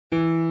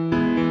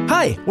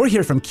Hi, we're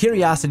here from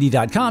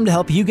Curiosity.com to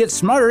help you get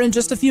smarter in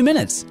just a few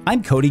minutes.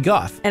 I'm Cody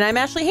Goff. And I'm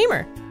Ashley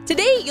Hamer.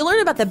 Today, you'll learn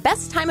about the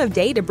best time of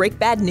day to break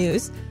bad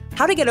news,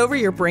 how to get over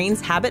your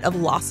brain's habit of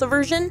loss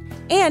aversion,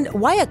 and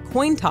why a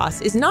coin toss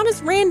is not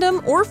as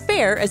random or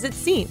fair as it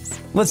seems.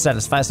 Let's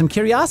satisfy some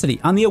curiosity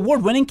on the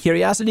award-winning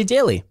Curiosity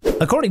Daily.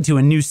 According to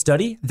a new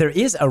study, there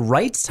is a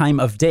right time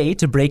of day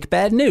to break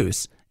bad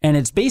news, and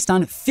it's based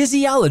on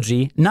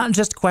physiology, not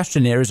just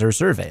questionnaires or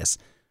surveys.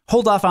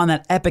 Hold off on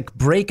that epic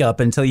breakup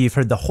until you've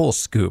heard the whole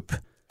scoop.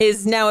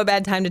 Is now a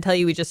bad time to tell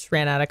you we just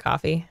ran out of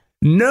coffee?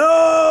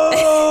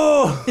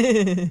 No!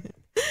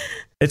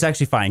 It's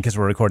actually fine because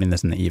we're recording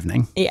this in the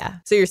evening. Yeah,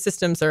 so your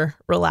systems are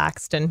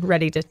relaxed and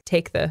ready to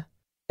take the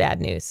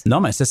bad news. No,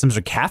 my systems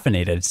are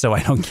caffeinated, so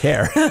I don't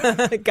care.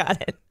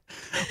 Got it.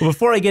 Well,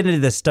 before I get into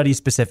the study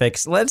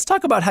specifics, let's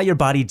talk about how your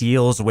body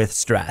deals with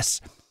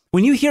stress.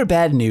 When you hear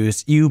bad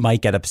news, you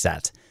might get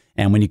upset.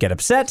 And when you get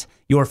upset,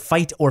 your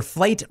fight or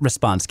flight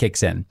response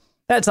kicks in.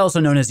 That's also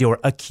known as your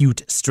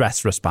acute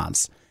stress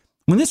response.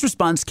 When this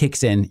response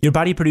kicks in, your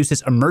body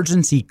produces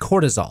emergency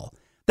cortisol.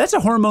 That's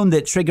a hormone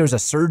that triggers a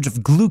surge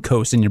of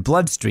glucose in your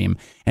bloodstream.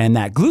 And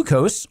that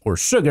glucose, or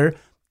sugar,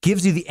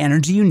 gives you the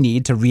energy you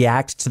need to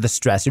react to the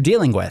stress you're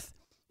dealing with.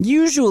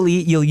 Usually,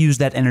 you'll use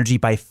that energy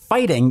by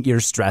fighting your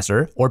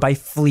stressor or by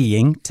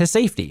fleeing to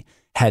safety,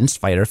 hence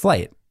fight or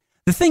flight.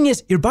 The thing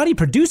is, your body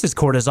produces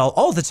cortisol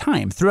all the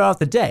time throughout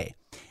the day.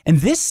 And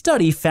this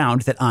study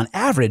found that on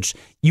average,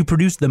 you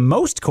produce the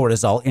most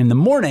cortisol in the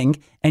morning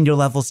and your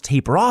levels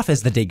taper off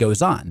as the day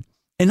goes on.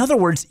 In other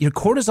words, your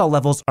cortisol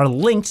levels are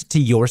linked to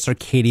your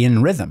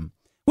circadian rhythm,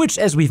 which,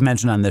 as we've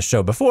mentioned on this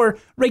show before,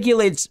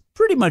 regulates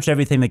pretty much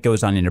everything that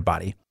goes on in your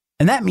body.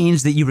 And that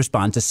means that you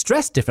respond to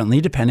stress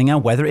differently depending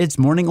on whether it's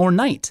morning or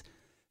night.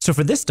 So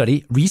for this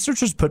study,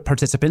 researchers put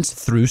participants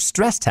through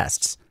stress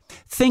tests.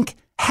 Think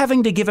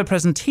having to give a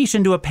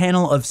presentation to a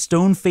panel of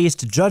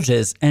stone-faced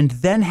judges and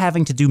then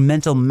having to do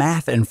mental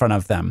math in front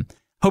of them.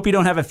 Hope you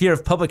don't have a fear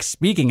of public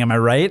speaking, am I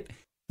right?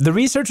 The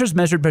researchers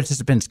measured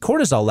participants'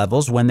 cortisol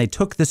levels when they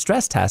took the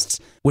stress tests,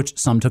 which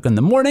some took in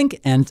the morning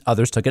and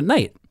others took at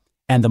night.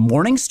 And the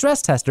morning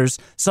stress testers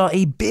saw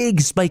a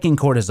big spike in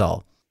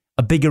cortisol.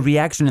 A bigger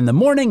reaction in the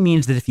morning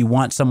means that if you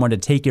want someone to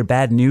take your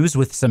bad news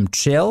with some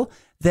chill,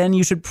 then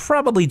you should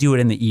probably do it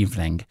in the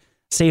evening.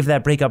 Save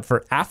that breakup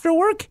for after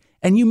work,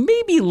 and you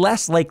may be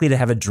less likely to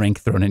have a drink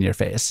thrown in your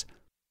face.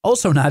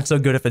 Also not so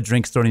good if a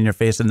drink's thrown in your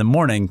face in the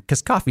morning,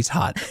 because coffee's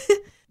hot.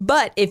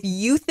 But if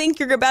you think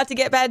you're about to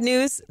get bad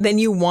news, then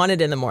you want it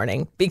in the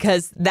morning,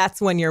 because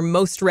that's when you're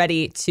most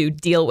ready to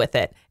deal with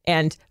it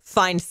and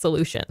find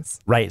solutions.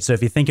 Right, so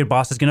if you think your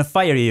boss is going to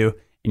fire you,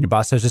 and your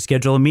boss has to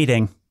schedule a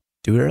meeting,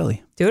 do it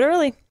early. Do it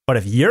early. But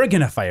if you're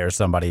going to fire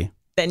somebody,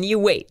 then you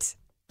wait.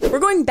 We're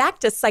going back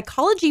to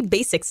psychology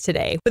basics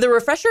today with a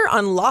refresher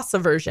on loss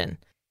aversion.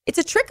 It's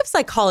a trick of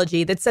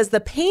psychology that says the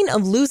pain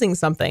of losing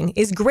something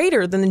is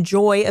greater than the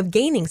joy of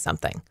gaining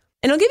something.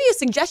 And I'll give you a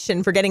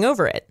suggestion for getting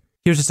over it.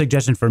 Here's a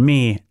suggestion for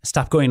me.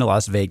 Stop going to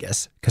Las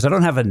Vegas, because I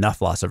don't have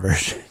enough loss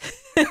aversion.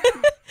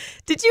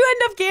 Did you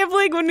end up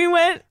gambling when we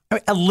went? I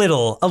mean, a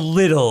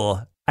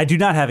little. I do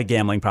not have a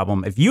gambling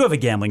problem. If you have a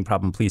gambling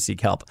problem, please seek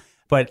help.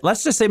 But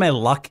let's just say my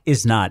luck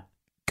is not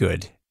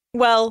good.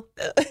 Well,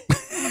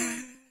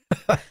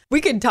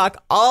 we could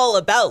talk all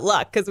about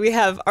luck because we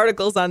have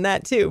articles on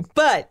that too.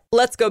 But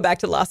let's go back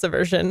to loss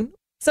aversion.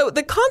 So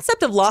the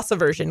concept of loss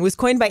aversion was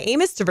coined by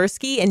Amos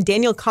Tversky and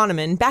Daniel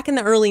Kahneman back in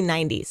the early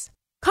 90s.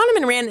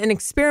 Kahneman ran an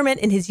experiment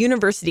in his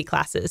university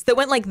classes that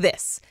went like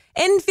this.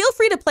 And feel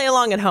free to play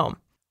along at home.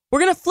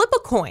 We're going to flip a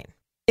coin.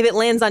 If it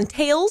lands on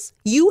tails,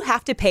 you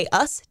have to pay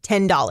us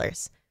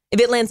 $10. If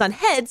it lands on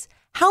heads,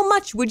 how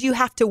much would you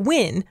have to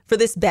win for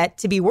this bet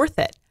to be worth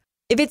it?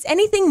 If it's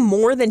anything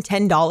more than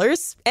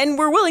 $10, and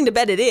we're willing to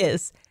bet it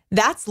is,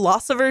 that's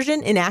loss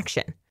aversion in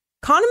action.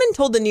 Kahneman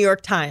told the New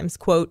York Times,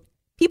 quote,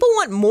 "People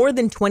want more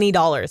than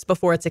 $20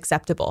 before it's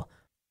acceptable.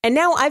 And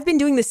now I've been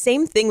doing the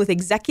same thing with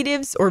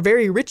executives or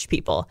very rich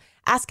people,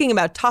 asking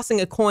about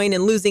tossing a coin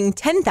and losing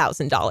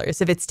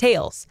 $10,000 if it's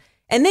tails.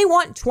 And they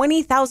want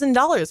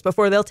 $20,000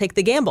 before they'll take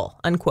the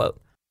gamble,"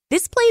 unquote.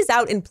 This plays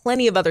out in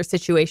plenty of other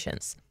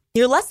situations.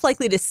 You're less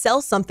likely to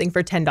sell something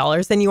for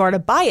 $10 than you are to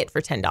buy it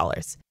for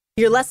 $10.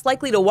 You're less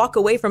likely to walk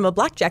away from a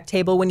blackjack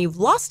table when you've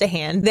lost a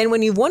hand than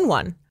when you've won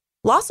one.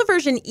 Loss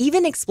aversion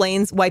even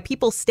explains why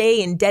people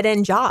stay in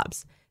dead-end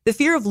jobs. The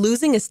fear of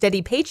losing a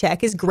steady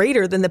paycheck is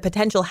greater than the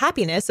potential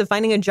happiness of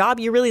finding a job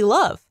you really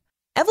love.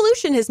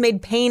 Evolution has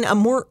made pain a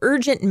more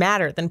urgent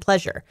matter than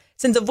pleasure,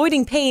 since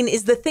avoiding pain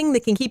is the thing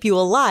that can keep you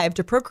alive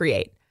to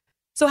procreate.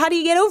 So how do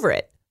you get over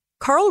it?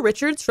 Carl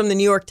Richards from the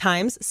New York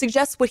Times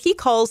suggests what he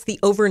calls the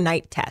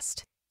overnight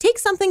test. Take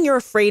something you're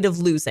afraid of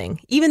losing,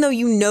 even though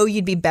you know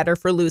you'd be better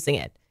for losing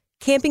it.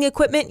 Camping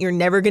equipment you're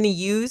never going to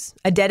use,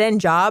 a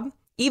dead-end job,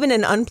 even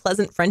an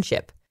unpleasant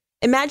friendship.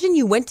 Imagine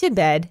you went to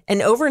bed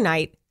and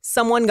overnight,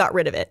 someone got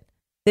rid of it.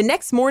 The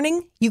next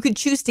morning, you could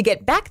choose to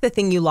get back the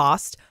thing you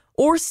lost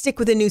or stick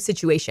with a new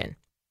situation.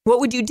 What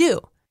would you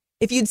do?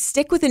 If you'd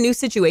stick with a new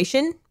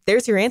situation,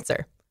 there's your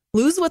answer.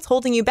 Lose what's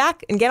holding you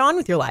back and get on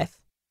with your life.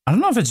 I don't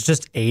know if it's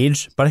just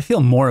age, but I feel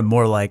more and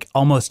more like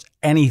almost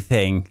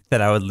anything that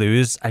I would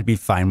lose, I'd be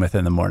fine with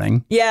in the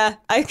morning. Yeah,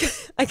 I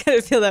kind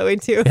of feel that way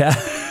too. Yeah.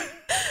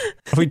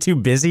 Are we too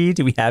busy?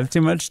 Do we have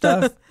too much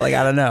stuff? I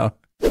don't know.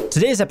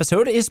 Today's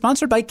episode is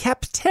sponsored by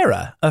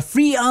Capterra, a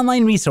free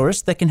online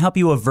resource that can help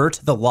you avert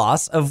the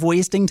loss of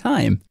wasting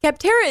time.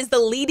 Capterra is the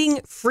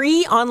leading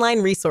free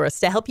online resource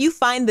to help you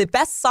find the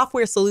best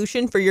software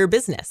solution for your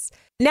business.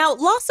 Now,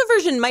 loss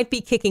aversion might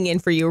be kicking in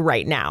for you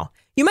right now.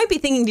 You might be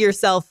thinking to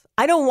yourself,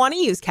 I don't want to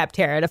use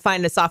Capterra to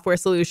find a software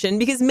solution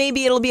because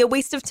maybe it'll be a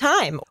waste of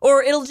time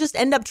or it'll just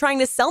end up trying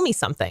to sell me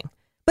something.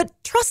 But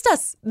trust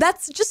us,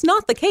 that's just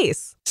not the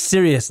case.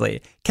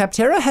 Seriously,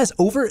 Capterra has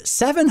over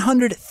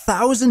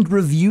 700,000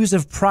 reviews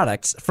of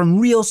products from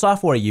real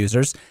software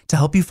users to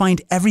help you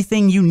find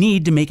everything you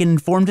need to make an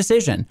informed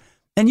decision.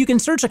 And you can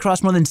search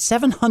across more than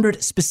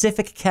 700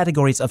 specific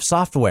categories of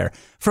software,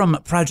 from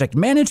project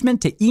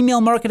management to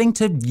email marketing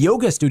to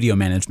yoga studio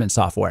management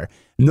software.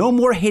 No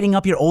more hitting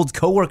up your old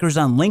coworkers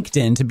on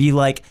LinkedIn to be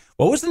like,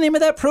 what was the name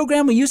of that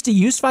program we used to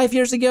use 5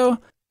 years ago?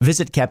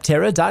 Visit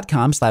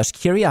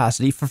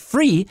capterra.com/curiosity for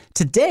free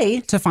today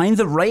to find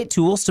the right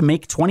tools to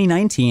make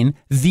 2019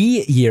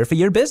 the year for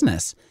your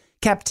business.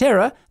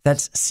 Capterra,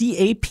 that's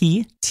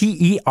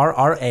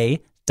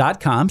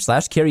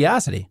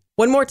CAPTERRA.com/curiosity.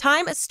 One more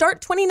time,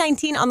 start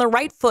 2019 on the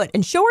right foot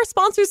and show our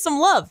sponsors some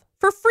love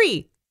for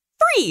free.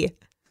 Free!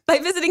 By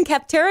visiting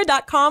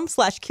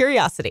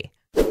capterra.com/curiosity.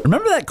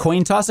 Remember that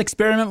coin toss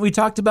experiment we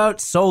talked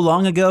about so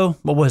long ago?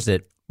 What was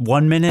it?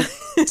 1 minute?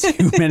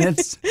 2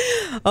 minutes?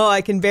 Oh,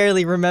 I can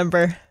barely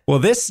remember. Well,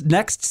 this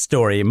next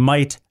story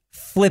might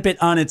flip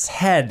it on its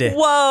head.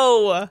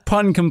 Whoa!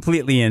 Pun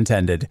completely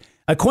intended.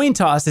 A coin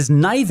toss is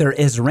neither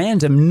as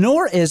random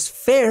nor as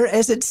fair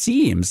as it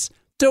seems.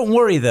 Don't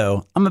worry,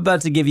 though. I'm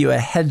about to give you a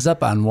heads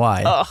up on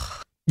why.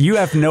 Ugh. You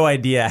have no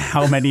idea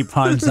how many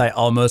puns I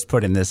almost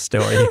put in this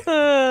story.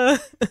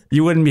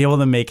 You wouldn't be able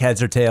to make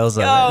heads or tails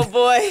of it. Oh,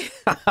 boy.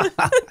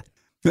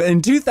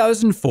 In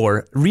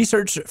 2004,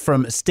 research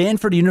from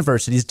Stanford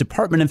University's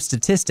Department of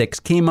Statistics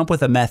came up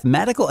with a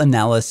mathematical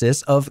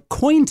analysis of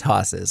coin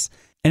tosses,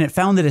 and it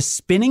found that a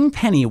spinning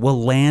penny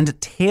will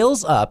land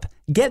tails up,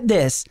 get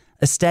this,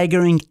 a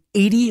staggering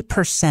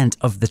 80%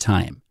 of the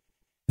time.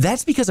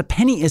 That's because a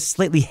penny is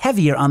slightly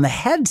heavier on the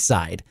head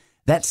side.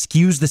 That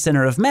skews the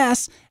center of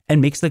mass and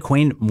makes the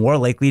coin more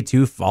likely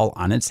to fall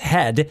on its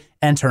head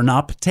and turn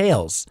up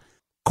tails.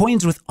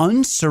 Coins with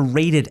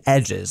unserrated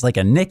edges, like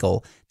a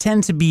nickel,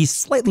 tend to be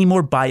slightly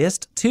more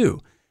biased too.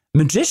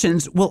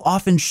 Magicians will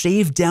often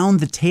shave down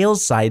the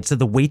tails side so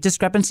the weight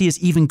discrepancy is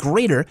even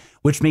greater,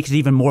 which makes it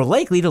even more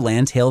likely to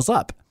land tails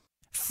up.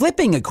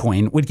 Flipping a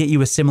coin would get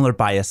you a similar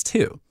bias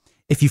too.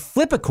 If you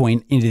flip a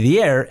coin into the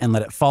air and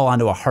let it fall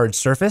onto a hard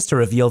surface to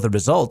reveal the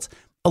result,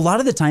 a lot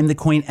of the time the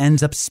coin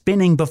ends up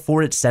spinning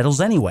before it settles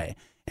anyway.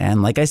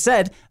 And like I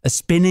said, a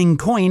spinning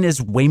coin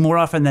is way more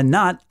often than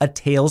not a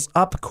tails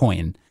up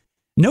coin.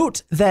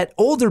 Note that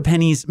older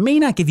pennies may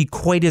not give you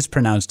quite as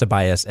pronounced a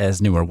bias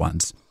as newer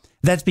ones.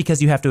 That's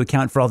because you have to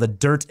account for all the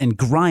dirt and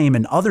grime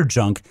and other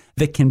junk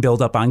that can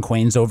build up on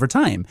coins over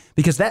time,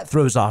 because that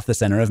throws off the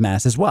center of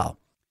mass as well.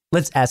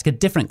 Let's ask a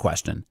different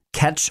question.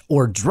 Catch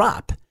or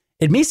drop?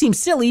 It may seem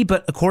silly,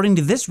 but according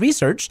to this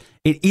research,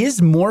 it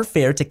is more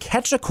fair to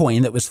catch a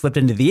coin that was flipped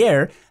into the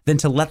air than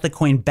to let the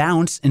coin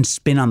bounce and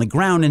spin on the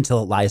ground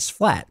until it lies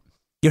flat.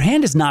 Your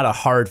hand is not a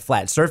hard,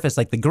 flat surface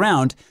like the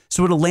ground,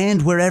 so it'll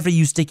land wherever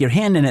you stick your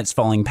hand in its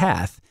falling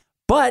path.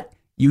 But,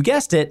 you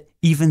guessed it,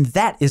 even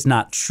that is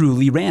not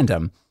truly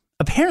random.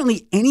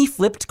 Apparently, any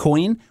flipped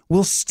coin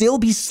will still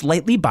be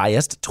slightly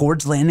biased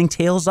towards landing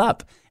tails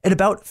up, at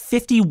about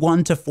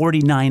 51 to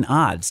 49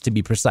 odds to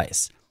be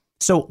precise.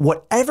 So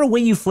whatever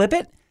way you flip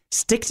it,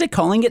 stick to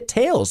calling it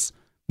tails.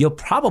 You'll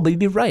probably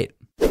be right.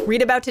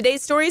 Read about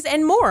today's stories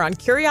and more on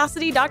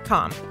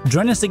Curiosity.com.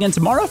 Join us again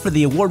tomorrow for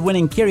the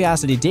award-winning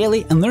Curiosity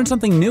Daily and learn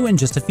something new in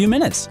just a few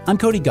minutes. I'm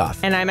Cody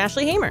Goff. And I'm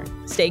Ashley Hamer.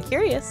 Stay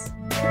curious.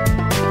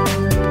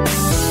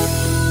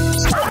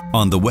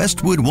 On the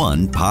Westwood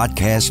One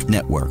Podcast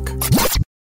Network.